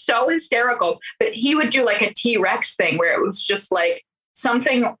so hysterical. But he would do like a T-Rex thing where it was just like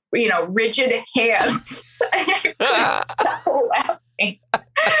something, rigid hands. I couldn't stop laughing. To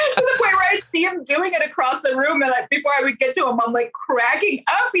the point where I'd see him doing it across the room. And before I would get to him, I'm like cracking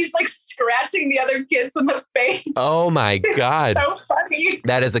up. He's like scratching the other kids in the face. Oh my God. So funny.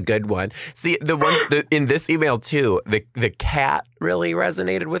 That is a good one. See, in this email too, the cat really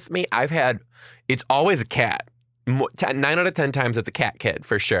resonated with me. It's always a cat. 9 out of 10 times it's a cat kid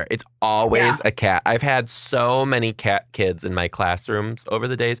for sure. It's always a cat. I've had so many cat kids in my classrooms over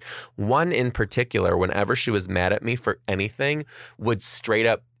the days. One in particular, whenever she was mad at me for anything, would straight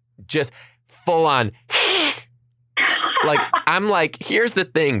up just full on like, I'm like, here's the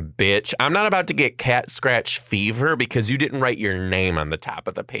thing, bitch. I'm not about to get cat scratch fever because you didn't write your name on the top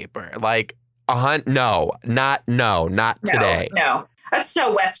of the paper. Like, not today. No. That's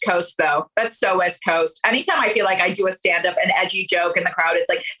so West Coast, though. That's so West Coast. Anytime I feel like I do a stand-up, an edgy joke in the crowd, it's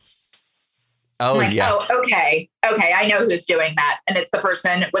like, okay, I know who's doing that. And it's the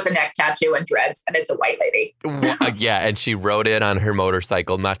person with a neck tattoo and dreads, and it's a white lady. Yeah, and she rode it on her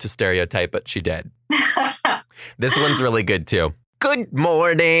motorcycle, not to stereotype, but she did. This one's really good, too. Good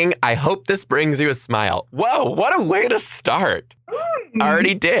morning. I hope this brings you a smile. Whoa, what a way to start.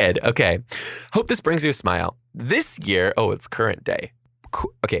 Already did. Okay. Hope this brings you a smile. This year, it's current day.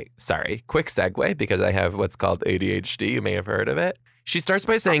 Okay, sorry. Quick segue because I have what's called ADHD. You may have heard of it. She starts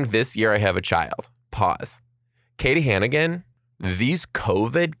by saying, this year I have a child. pause. Katie Hannigan, these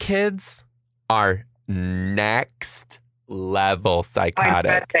COVID kids are next level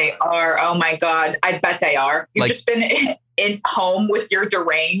psychotic. I bet they are. Oh my God. I bet they are. You've just been in home with your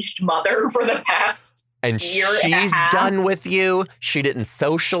deranged mother for the past and year she's and a half. done with you. She didn't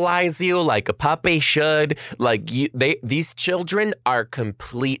socialize you like a puppy should. Like these children are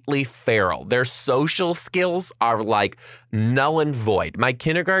completely feral. Their social skills are like null and void. My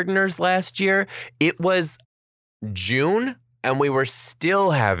kindergartners last year, it was June and we were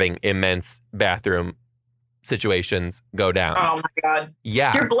still having immense bathroom situations go down. Oh my God.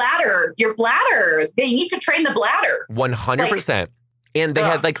 Yeah. Your bladder. They need to train the bladder. 100%. And they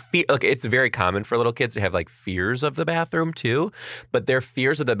had like, it's very common for little kids to have like fears of the bathroom too. But their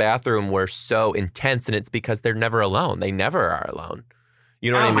fears of the bathroom were so intense, and it's because they're never alone. They never are alone.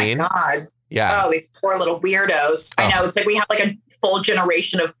 You know what I mean? Oh my God. Yeah. Oh, these poor little weirdos. I know. It's like we have like a full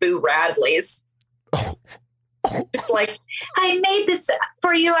generation of Boo Radleys. Oh. Just like, I made this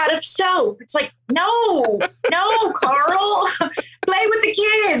for you out of soap. It's like, no, Carl, play with the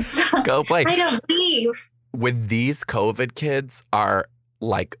kids. Go play. I don't leave. When these COVID kids are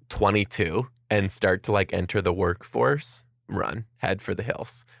like 22 and start to like enter the workforce, run, head for the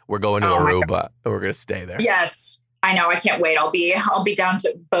hills. We're going to Aruba and we're going to stay there. Yes. I know. I can't wait. I'll be down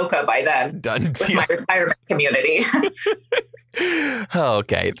to Boca by then. Done with my retirement community.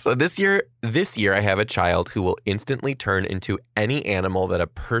 Okay, so this year I have a child who will instantly turn into any animal that a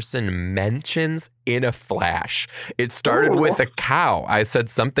person mentions in a flash. It started with a cow. I said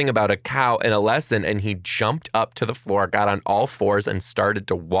something about a cow in a lesson, and he jumped up to the floor, got on all fours, and started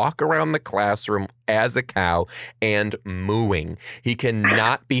to walk around the classroom as a cow and mooing. He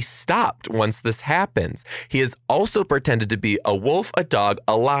cannot be stopped once this happens. He has also pretended to be a wolf, a dog,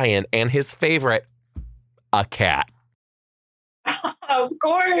 a lion, and his favorite, a cat. Of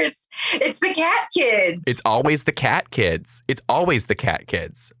course. It's the cat kids. It's always the cat kids.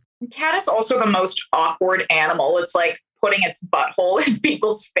 Cat is also the most awkward animal. It's like putting its butthole in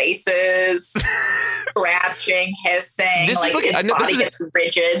people's faces, scratching, hissing. Its body gets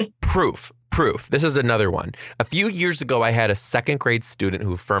rigid. Proof. This is another one. A few years ago, I had a second grade student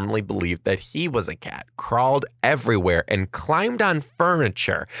who firmly believed that he was a cat, crawled everywhere, and climbed on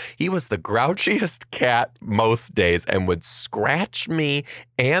furniture. He was the grouchiest cat most days and would scratch me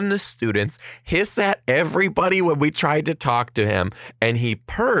and the students, hiss at everybody when we tried to talk to him, and he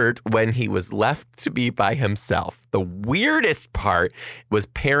purred when he was left to be by himself. The weirdest part was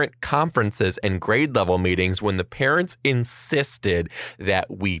parent conferences and grade level meetings when the parents insisted that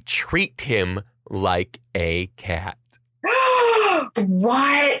we treat him like a cat.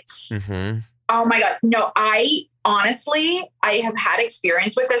 What? Mm-hmm. Oh my God. No, I have had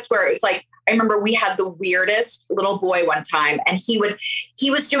experience with this where it was like, I remember we had the weirdest little boy one time, and he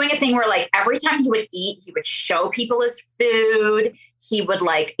was doing a thing where like every time he would eat, he would show people his food. He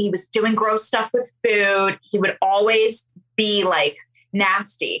was doing gross stuff with food. He would always be like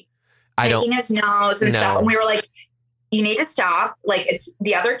nasty, picking his nose and stuff. And we were like, you need to stop. Like, it's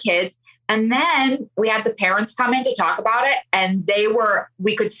the other kids. And then we had the parents come in to talk about it, and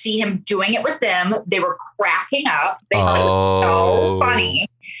we could see him doing it with them. They were cracking up. They thought it was so funny.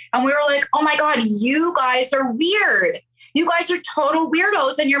 And we were like, oh my God, you guys are weird. You guys are total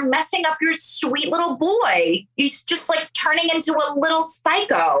weirdos, and you're messing up your sweet little boy. He's just like turning into a little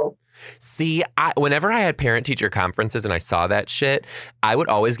psycho. See, whenever I had parent-teacher conferences and I saw that shit, I would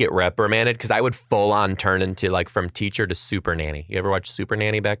always get reprimanded because I would full on turn into like from teacher to super nanny. You ever watch Super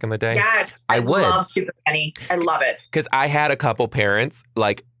Nanny back in the day? Yes, I love Super Nanny. I love it. Because I had a couple parents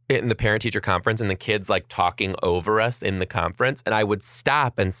like in the parent-teacher conference and the kids like talking over us in the conference, and I would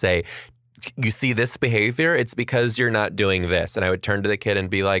stop and say, you see this behavior? It's because you're not doing this. And I would turn to the kid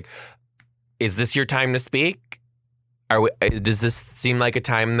and be like, is this your time to speak? Does this seem like a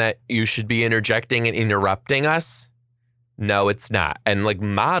time that you should be interjecting and interrupting us? No, it's not. And like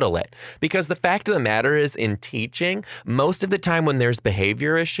model it. Because the fact of the matter is, in teaching, most of the time when there's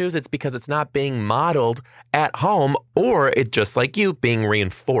behavior issues, it's because it's not being modeled at home, or it, just like you, being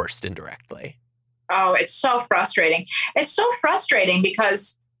reinforced indirectly. Oh, it's so frustrating. It's so frustrating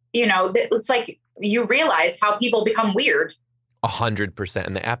because, it's like you realize how people become weird. 100%.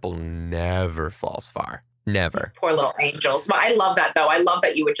 And the apple never falls far. Never. Poor little angels. But I love that, though. I love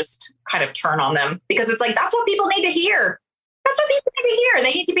that you would just kind of turn on them, because it's like, that's what people need to hear. That's what people need to hear.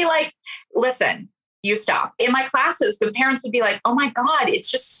 They need to be like, listen, you stop. In my classes, the parents would be like, oh my God,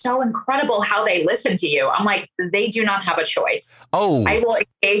 it's just so incredible how they listen to you. I'm like, they do not have a choice. Oh, I will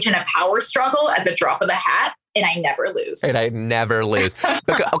engage in a power struggle at the drop of the hat, and I never lose.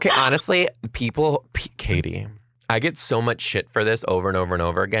 Okay, honestly, Katie, I get so much shit for this over and over and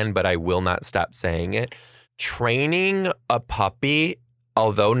over again, but I will not stop saying it. Training a puppy,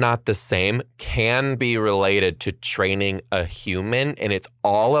 although not the same, can be related to training a human. And it's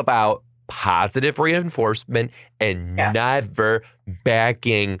all about positive reinforcement and never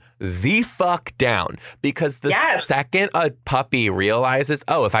backing the fuck down. Because the second a puppy realizes,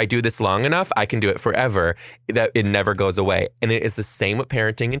 oh, if I do this long enough, I can do it forever, that it never goes away. And it is the same with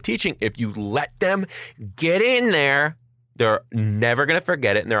parenting and teaching. If you let them get in there, they're never going to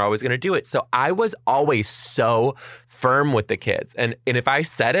forget it and they're always going to do it. So I was always so firm with the kids. And if I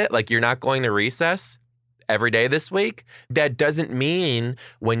said it, like, you're not going to recess every day this week, that doesn't mean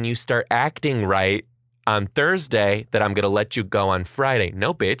when you start acting right on Thursday that I'm going to let you go on Friday.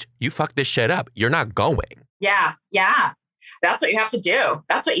 No, bitch, you fucked this shit up. You're not going. Yeah. That's what you have to do.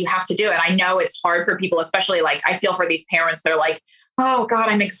 That's what you have to do. And I know it's hard for people, especially like I feel for these parents. They're like, oh God,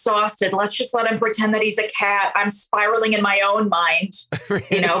 I'm exhausted. Let's just let him pretend that he's a cat. I'm spiraling in my own mind, but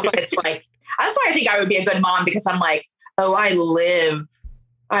it's like, that's why I think I would be a good mom, because I'm like, oh, I live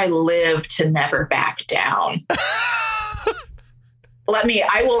to never back down.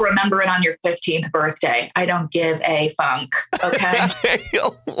 I will remember it on your 15th birthday. I don't give a funk. Okay.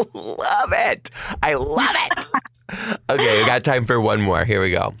 I love it. Okay. We got time for one more. Here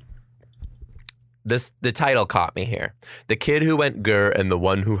we go. The title caught me here. The kid who went grr and the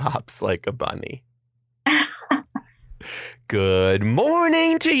one who hops like a bunny. Good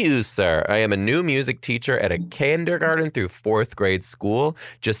morning to you, sir. I am a new music teacher at a kindergarten through 4th grade school,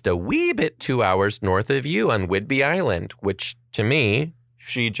 just a wee bit 2 hours north of you on Whidbey Island, which to me,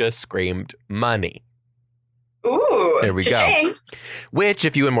 she just screamed money. Ooh, there we go. Which,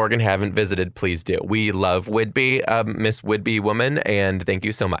 if you and Morgan haven't visited, please do. We love Whidbey, Miss Whidbey woman, and thank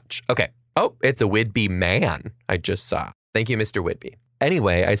you so much. Okay. Oh, it's a Whidbey man I just saw. Thank you, Mr. Whidbey.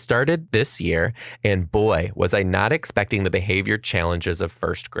 Anyway, I started this year, and boy, was I not expecting the behavior challenges of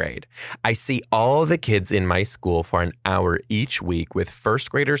 1st grade. I see all the kids in my school for an hour each week, with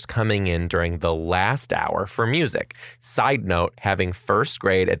 1st graders coming in during the last hour for music. Side note, having 1st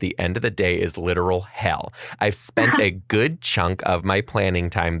grade at the end of the day is literal hell. I've spent a good chunk of my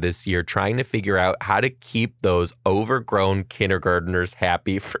planning time this year trying to figure out how to keep those overgrown kindergartners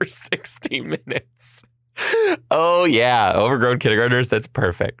happy for 60 minutes. Oh, yeah. Overgrown kindergartners. That's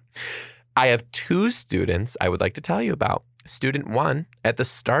perfect. I have 2 students I would like to tell you about. Student 1, at the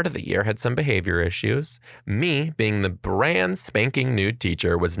start of the year, had some behavior issues. Me, being the brand spanking new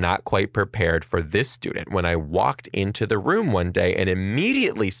teacher, was not quite prepared for this student when I walked into the room one day and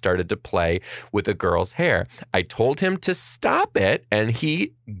immediately started to play with a girl's hair. I told him to stop it, and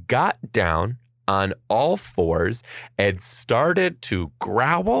he got down on all 4s and started to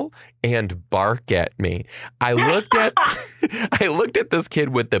growl and bark at me. I looked at this kid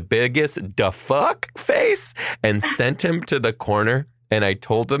with the biggest "da fuck" face and sent him to the corner, and I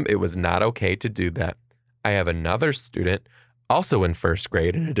told him it was not okay to do that. I have another student, also in 1st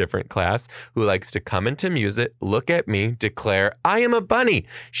grade in a different class, who likes to come into music, look at me, declare, "I am a bunny."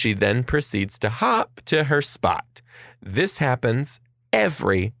 She then proceeds to hop to her spot. This happens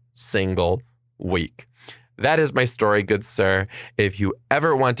every single week. That is my story, good sir. If you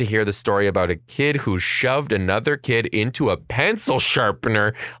ever want to hear the story about a kid who shoved another kid into a pencil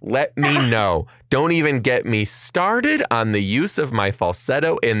sharpener, let me know. Don't even get me started on the use of my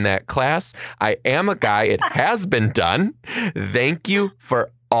falsetto in that class. I am a guy. It has been done. Thank you for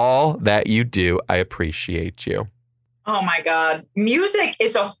all that you do. I appreciate you. Oh my God. Music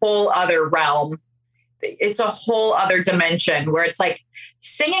is a whole other realm. It's a whole other dimension where it's like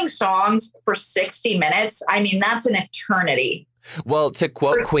singing songs for 60 minutes. I mean, that's an eternity. Well, to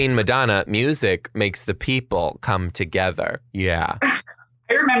quote Queen Madonna, music makes the people come together. Yeah.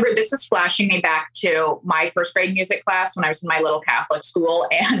 I remember this is flashing me back to my 1st grade music class when I was in my little Catholic school.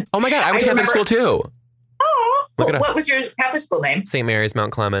 And oh my God, I went to Catholic school too. Oh, what was your Catholic school name? St. Mary's,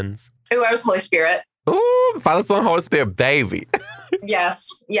 Mount Clemens. Oh, I was Holy Spirit. Ooh, Father, Son, Holy Spirit, baby.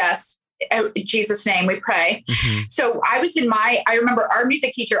 Yes. In Jesus' name we pray. Mm-hmm. So I remember our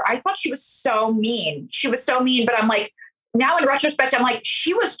music teacher, I thought she was so mean. But I'm like, now in retrospect, I'm like,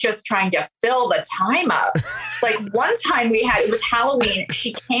 she was just trying to fill the time up. Like one time it was Halloween.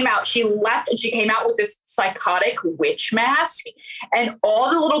 She left and she came out with this psychotic witch mask and all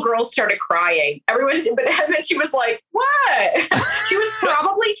the little girls started crying. And then she was like, what? She was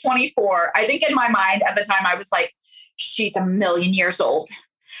probably 24. I think in my mind at the time, I was like, she's a million years old.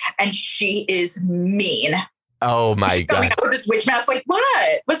 And she is mean. Oh my God. Coming out with this witch mask. Like,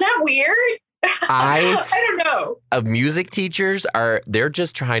 what? Was that weird? I don't know. Music teachers they're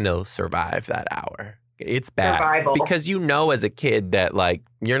just trying to survive that hour. It's bad. Survival. Because as a kid that like,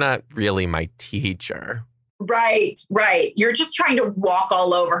 you're not really my teacher. Right. You're just trying to walk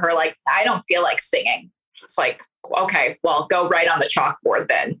all over her. Like, I don't feel like singing. Just like, okay, well, go right on the chalkboard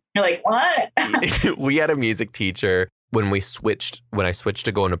then. You're like, what? We had a music teacher when I switched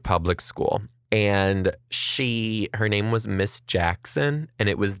to going to public school. And her name was Miss Jackson, and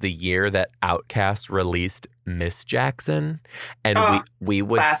it was the year that Outkast released Miss Jackson. And we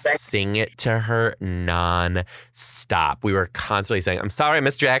would sing it to her non-stop. We were constantly saying, I'm sorry,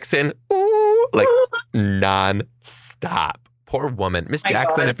 Miss Jackson. Ooh, like non-stop. Poor woman. Miss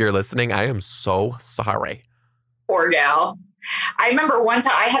Jackson, if you're listening, I am so sorry. Poor gal. I remember one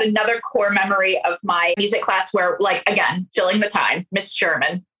time I had another core memory of my music class where, like, again, filling the time, Miss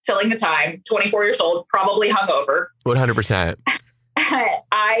Sherman. Filling the time, 24 years old, probably hungover. 100%.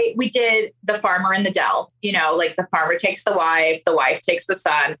 We did The Farmer in the Dell. You know, like the farmer takes the wife takes the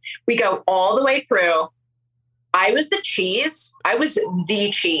son. We go all the way through. I was the cheese.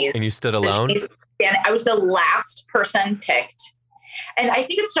 And you stood alone? And I was the last person picked. And I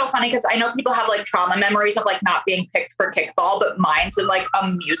think it's so funny because I know people have like trauma memories of like not being picked for kickball, but mine's in like a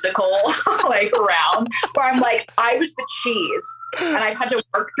musical like round where I'm like, I was the cheese and I've had to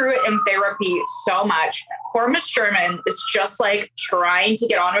work through it in therapy so much. Poor Miss Sherman is just like trying to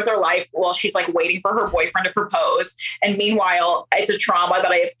get on with her life while she's like waiting for her boyfriend to propose. And meanwhile, it's a trauma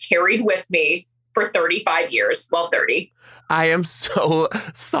that I have carried with me for 35 years. Well, 30. I am so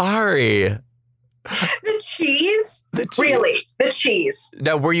sorry. The cheese? Really? The cheese.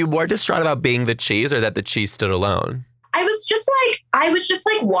 Now, were you more distraught about being the cheese or that the cheese stood alone? I was just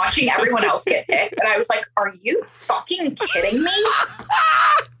like watching everyone else get picked. And I was like, are you fucking kidding me?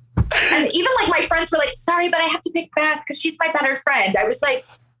 And even like my friends were like, sorry, but I have to pick Beth because she's my better friend. I was like,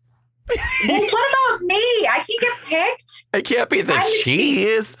 well, what about me? I can't get picked. I can't be the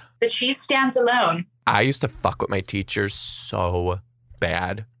cheese. The cheese stands alone. I used to fuck with my teachers so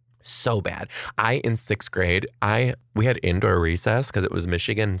bad. So bad. In sixth grade, we had indoor recess because it was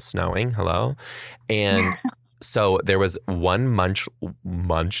Michigan snowing. Hello. And so there was one munch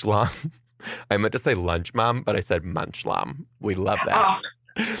lom. I meant to say lunch mom, but I said munch lom. We love that. Oh,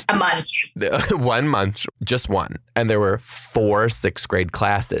 a munch. One munch, just one. And there were 4 sixth grade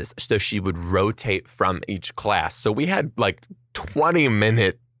classes. So she would rotate from each class. So we had like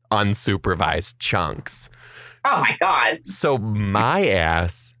 20-minute unsupervised chunks. Oh my God. So my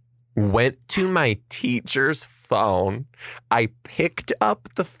ass went to my teacher's phone. I picked up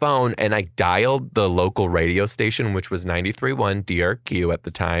the phone and I dialed the local radio station, which was 93.1 DRQ at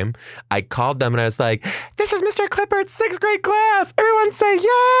the time. I called them and I was like, this is Mr. Clippert's 6th grade class. Everyone say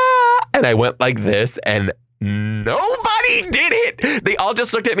yeah. And I went like this and nobody did it. They all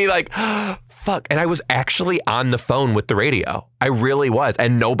just looked at me like, fuck. And I was actually on the phone with the radio. I really was.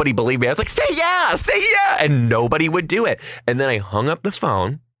 And nobody believed me. I was like, say yeah. And nobody would do it. And then I hung up the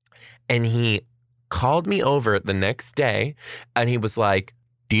phone. And he called me over the next day and he was like,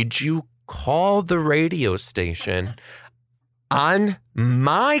 did you call the radio station on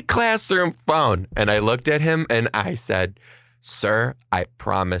my classroom phone? And I looked at him and I said, sir, I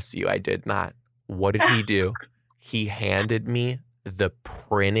promise you I did not. What did he do? He handed me the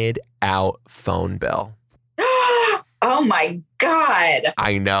printed out phone bill. Oh my God.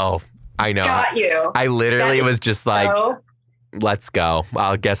 I know. Got you. I literally was just like, let's go.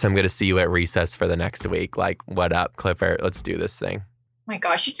 I guess I'm going to see you at recess for the next week. Like, what up, Clifford? Let's do this thing. Oh my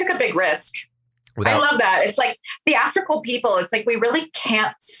gosh, you took a big risk. I love that. It's like theatrical people. It's like we really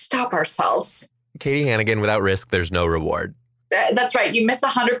can't stop ourselves. Katie Hannigan, without risk, there's no reward. That's right. You miss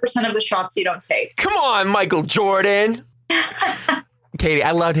 100% of the shots you don't take. Come on, Michael Jordan. Katie,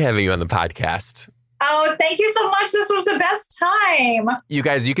 I loved having you on the podcast. Oh, thank you so much. This was the best time. You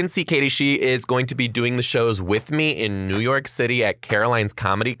guys, you can see Katie. She is going to be doing the shows with me in New York City at Caroline's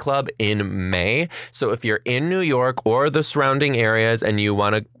Comedy Club in May. So if you're in New York or the surrounding areas and you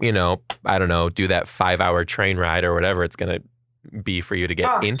want to, I don't know, do that 5-hour train ride or whatever it's going to be for you to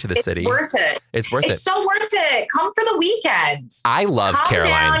get into the city. It's worth it. It's worth it. It's so worth it. Come for the weekend. I love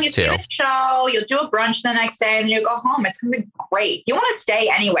Caroline's you too. You do the show, you'll do a brunch the next day and you go home. It's going to be great. You want to stay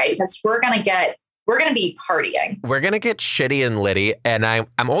anyway because we're going to be partying. We're going to get shitty and litty. And I'm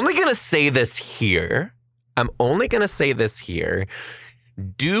only going to say this here.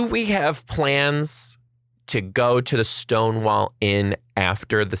 Do we have plans to go to the Stonewall Inn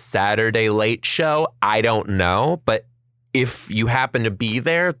after the Saturday Late Show? I don't know. But if you happen to be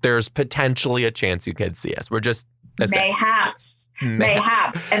there, there's potentially a chance you could see us. We're just... Mayhaps.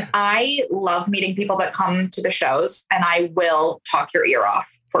 And I love meeting people that come to the shows and I will talk your ear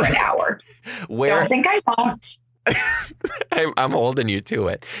off for an hour. Don't think I won't. I'm holding you to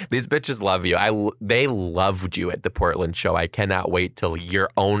it. These bitches love you. They loved you at the Portland show. I cannot wait till your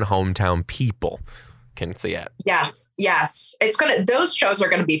own hometown people can see it. Yes. Those shows are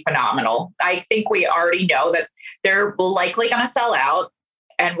going to be phenomenal. I think we already know that they're likely going to sell out,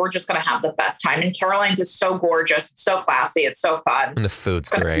 and we're just going to have the best time. And Caroline's is so gorgeous. It's so classy. It's so fun. And the food's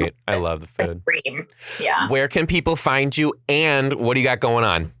great. I love the food. Cream. Yeah. Where can people find you, and what do you got going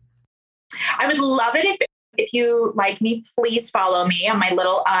on? I would love it if you like me, please follow me. And my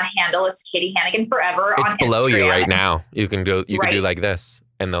little handle is Katie Hannigan Forever on Instagram. It's below you right now. You can can do like this,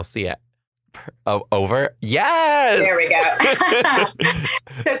 and they'll see it. Over. Yes. There we go.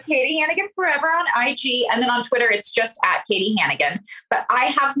 So Katie Hannigan Forever on IG. And then on Twitter, it's just at Katie Hannigan. But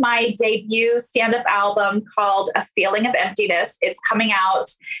I have my debut stand-up album called A Feeling of Emptiness. It's coming out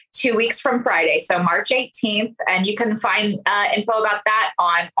 2 weeks from Friday. So March 18th. And you can find info about that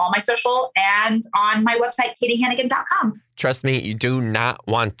on all my social and on my website, katiehannigan.com. Trust me, you do not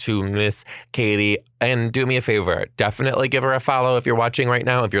want to miss Katie. And do me a favor, definitely give her a follow if you're watching right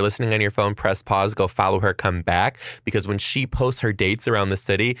now. If you're listening on your phone, press pause, go follow her, come back. Because when she posts her dates around the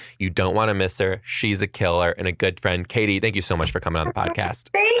city, you don't want to miss her. She's a killer and a good friend. Katie, thank you so much for coming on the podcast.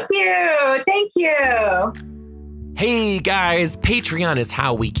 Thank you. Thank you. Hey guys, Patreon is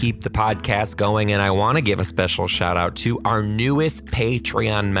how we keep the podcast going, and I want to give a special shout out to our newest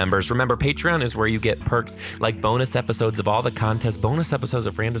Patreon members. Remember, Patreon is where you get perks like bonus episodes of all the contests, bonus episodes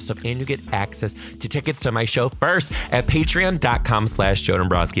of random stuff, and you get access to tickets to my show first at patreon.com/Joe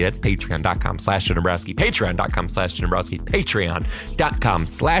Dombrowski. That's patreon.com/Joe Dombrowski, patreon.com/Joe Dombrowski,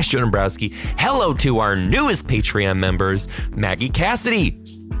 patreon.com/Joe Dombrowski. Hello to our newest Patreon members, Maggie Cassidy,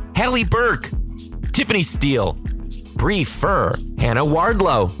 Hallie Burke, Tiffany Steele, Bree Furr, Hannah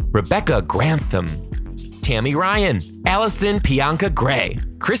Wardlow, Rebecca Grantham, Tammy Ryan, Allison Pianca Gray,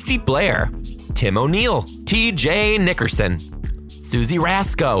 Christy Blair, Tim O'Neill, TJ Nickerson, Susie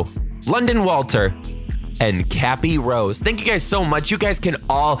Rasco, London Walter, and Cappy Rose. Thank you guys so much. You guys can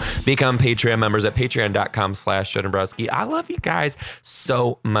all become Patreon members at patreon.com/Joe Dombrowski. I love you guys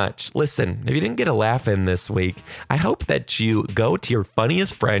so much. Listen, if you didn't get a laugh in this week, I hope that you go to your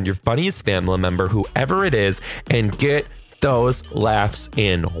funniest friend, your funniest family member, whoever it is, and get those laughs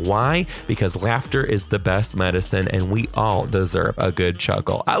in. Why? Because laughter is the best medicine, and we all deserve a good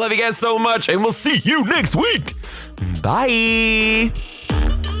chuckle. I love you guys so much, and we'll see you next week. Bye.